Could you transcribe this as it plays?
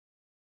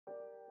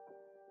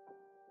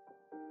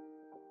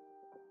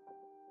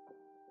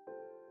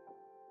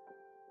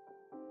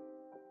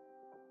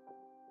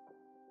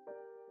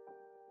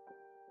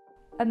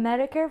A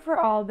Medicare for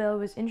All bill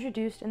was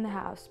introduced in the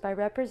House by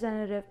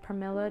Representative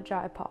Pramila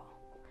Jayapal,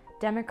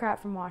 Democrat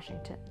from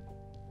Washington.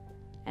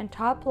 And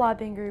top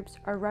lobbying groups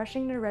are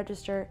rushing to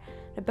register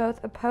to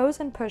both oppose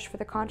and push for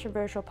the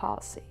controversial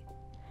policy.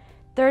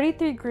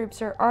 33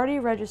 groups are already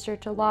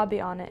registered to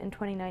lobby on it in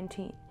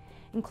 2019,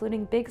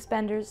 including big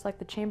spenders like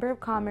the Chamber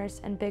of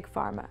Commerce and Big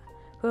Pharma,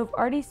 who have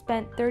already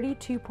spent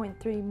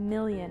 $32.3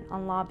 million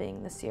on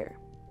lobbying this year.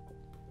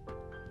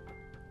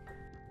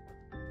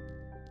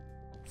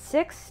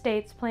 6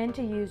 states plan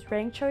to use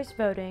ranked choice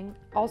voting,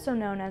 also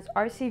known as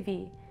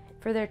RCV,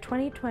 for their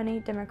 2020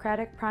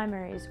 Democratic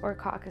primaries or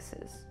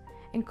caucuses,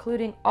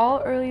 including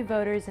all early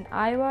voters in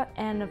Iowa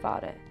and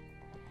Nevada,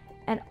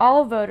 and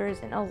all voters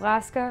in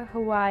Alaska,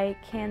 Hawaii,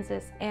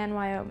 Kansas, and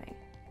Wyoming.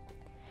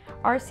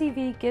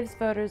 RCV gives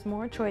voters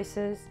more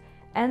choices,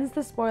 ends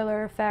the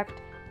spoiler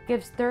effect,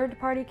 gives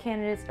third-party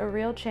candidates a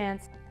real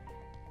chance,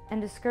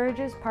 and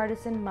discourages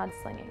partisan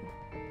mudslinging.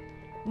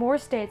 More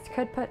states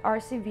could put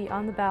RCV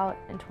on the ballot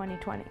in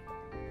 2020.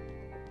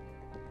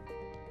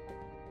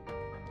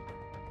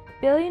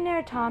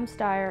 Billionaire Tom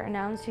Steyer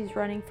announced he's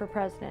running for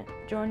president,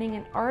 joining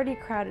an already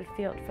crowded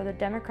field for the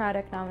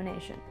Democratic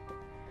nomination.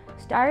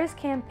 Steyer's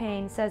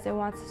campaign says it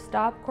wants to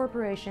stop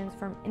corporations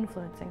from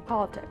influencing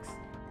politics.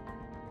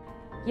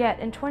 Yet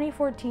in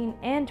 2014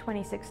 and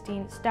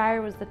 2016,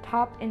 Steyer was the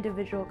top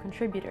individual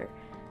contributor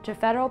to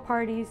federal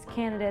parties,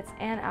 candidates,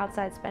 and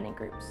outside spending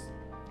groups.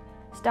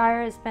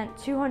 Steyer has spent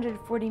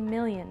 $240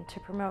 million to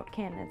promote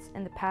candidates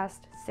in the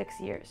past 6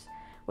 years,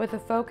 with a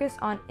focus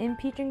on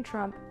impeaching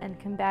Trump and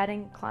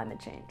combating climate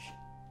change.